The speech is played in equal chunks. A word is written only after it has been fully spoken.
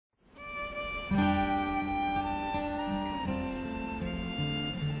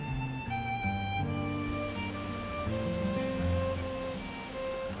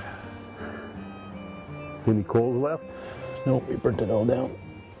Any coals left? Nope, we burnt it all down.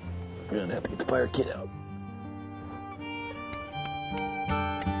 We're gonna have to get the fire kit out.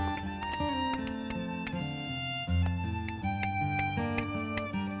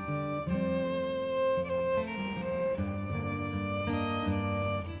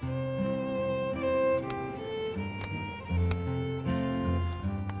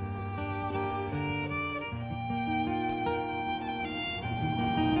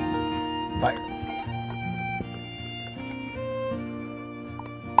 Fire.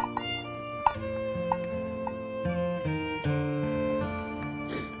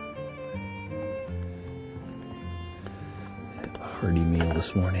 Had a hearty meal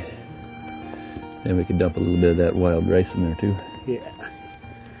this morning. Then we could dump a little bit of that wild rice in there too. Yeah.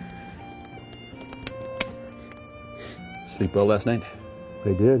 Sleep well last night?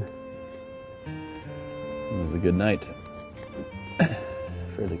 They did. It was a good night.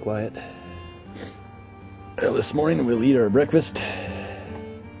 Fairly quiet. Well, this morning we'll eat our breakfast.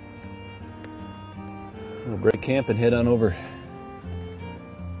 We'll break camp and head on over.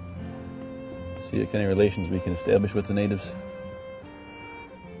 See what kind of relations we can establish with the natives.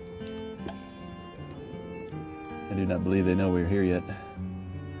 I do not believe they know we're here yet.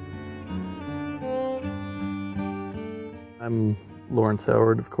 I'm Lawrence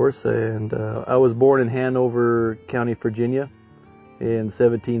Howard, of course, and I was born in Hanover County, Virginia in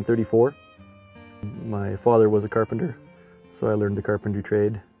 1734. My father was a carpenter, so I learned the carpentry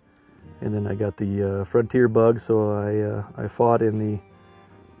trade. And then I got the frontier bug, so I fought in the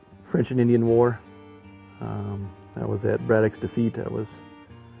French and Indian War. I was at Braddock's defeat. I was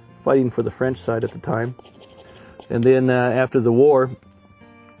fighting for the French side at the time. And then after the war,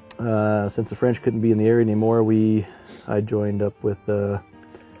 since the French couldn't be in the area anymore, I joined up with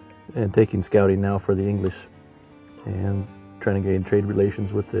and taking scouting now for the English and trying to gain trade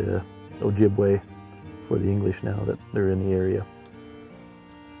relations with the Ojibwe for the English now that they're in the area.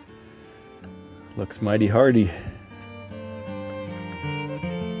 Looks mighty hardy.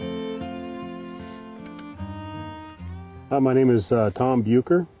 My name is Tom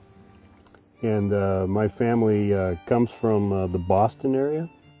Bucher, and my family comes from the Boston area.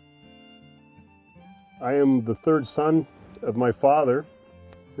 I am the third son of my father.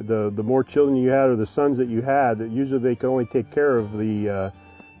 The more children you had, or the sons that you had, usually they could only take care of the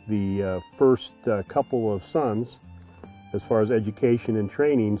first couple of sons as far as education and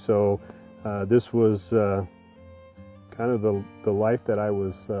training. So this was kind of the life that I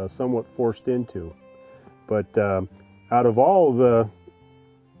was somewhat forced into. But out of all the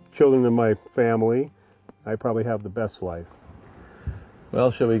children in my family, I probably have the best life.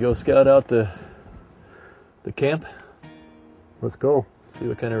 Well, shall we go scout out the camp? Let's go. See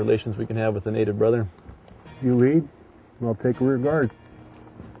what kind of relations we can have with the native brother. You lead, and I'll take rear guard.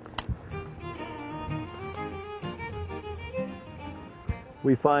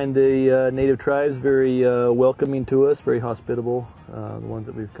 We find the native tribes very welcoming to us, very hospitable, the ones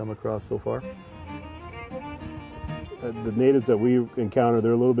that we've come across so far. The natives that we encounter,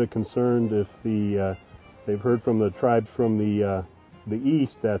 they're a little bit concerned if they've heard from the tribes from the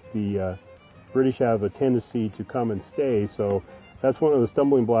east that the British have a tendency to come and stay. So that's one of the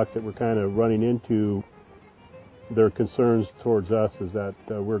stumbling blocks that we're kind of running into. Their concerns towards us is that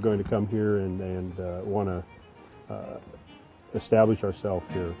we're going to come here and want to establish ourselves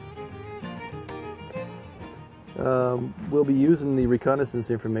here. We'll be using the reconnaissance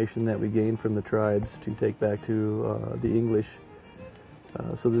information that we gain from the tribes to take back to the English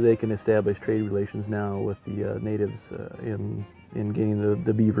so that they can establish trade relations now with the natives in gaining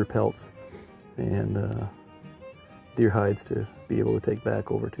the beaver pelts and deer hides to be able to take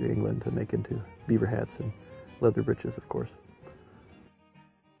back over to England to make into beaver hats and leather breeches, of course.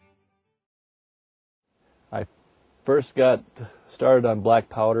 I first got started on black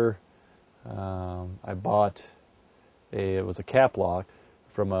powder. I bought it was a cap lock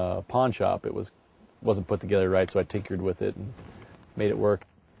from a pawn shop. It wasn't put together right, so I tinkered with it and made it work.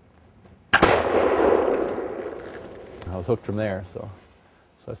 I was hooked from there, so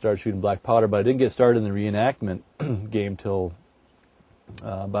I started shooting black powder, but I didn't get started in the reenactment game till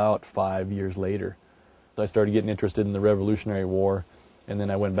about 5 years later. So I started getting interested in the Revolutionary War, and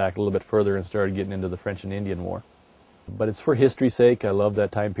then I went back a little bit further and started getting into the French and Indian War. But it's for history's sake. I love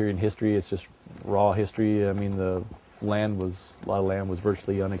that time period in history. It's just raw history. I mean, a lot of land was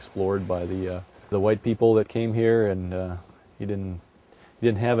virtually unexplored by the white people that came here, and you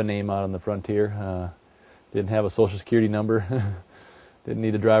didn't have a name out on the frontier. Didn't have a social security number. Didn't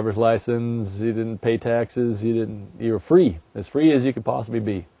need a driver's license. You didn't pay taxes. You were free as you could possibly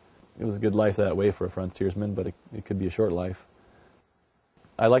be. It was a good life that way for a frontiersman, but it could be a short life.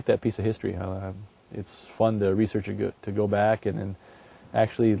 I like that piece of history. it's fun to research it, to go back and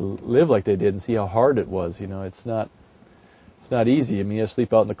actually live like they did and see how hard it was. You know, it's not easy. I mean, you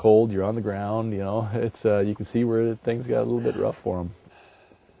sleep out in the cold, you're on the ground, you know. It's you can see where things got a little bit rough for them.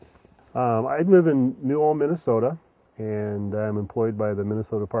 I live in New Ulm, Minnesota, and I'm employed by the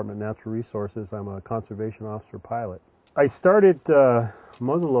Minnesota Department of Natural Resources. I'm a conservation officer pilot. I started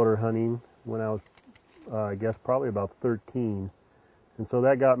muzzleloader hunting when I was, I guess, probably about 13, and so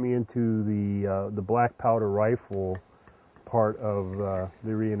that got me into the black powder rifle part of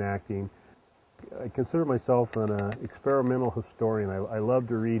the reenacting. I consider myself an experimental historian. I love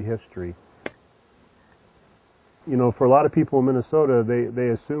to read history. You know, for a lot of people in Minnesota, they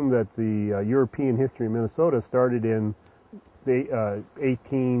assume that the European history of Minnesota started in the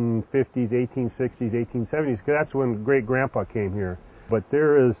 1850s, 1860s, 1870s, because that's when great-grandpa came here. But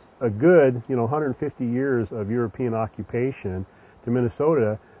there is a good, 150 years of European occupation to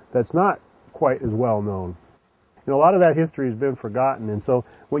Minnesota that's not quite as well known. You know, a lot of that history has been forgotten, and so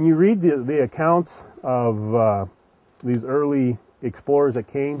when you read the accounts of these early explorers that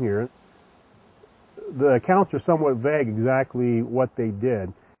came here, the accounts are somewhat vague exactly what they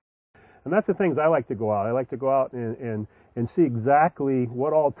did. And that's the things I like to go out. I like to go out and see exactly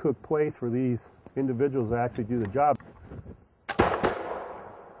what all took place for these individuals to actually do the job.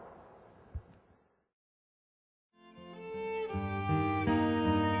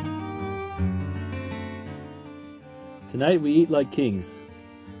 Tonight we eat like kings.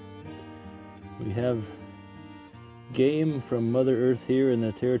 We have game from Mother Earth here in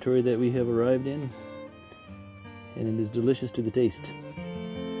the territory that we have arrived in, and it is delicious to the taste.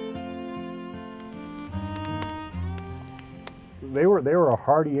 They were a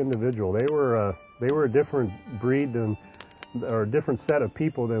hardy individual. They were a different breed or a different set of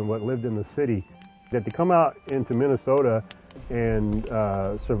people than what lived in the city. That to come out into Minnesota and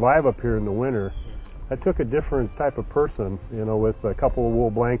survive up here in the winter, that took a different type of person, with a couple of wool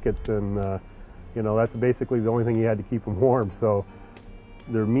blankets and, that's basically the only thing you had to keep them warm. So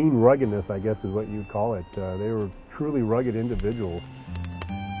their mean ruggedness, I guess, is what you'd call it. They were truly rugged individuals.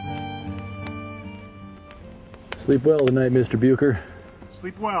 Sleep well tonight, Mr. Bucher.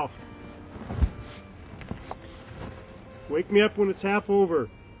 Sleep well. Wake me up when it's half over.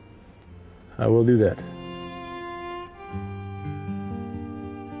 I will do that.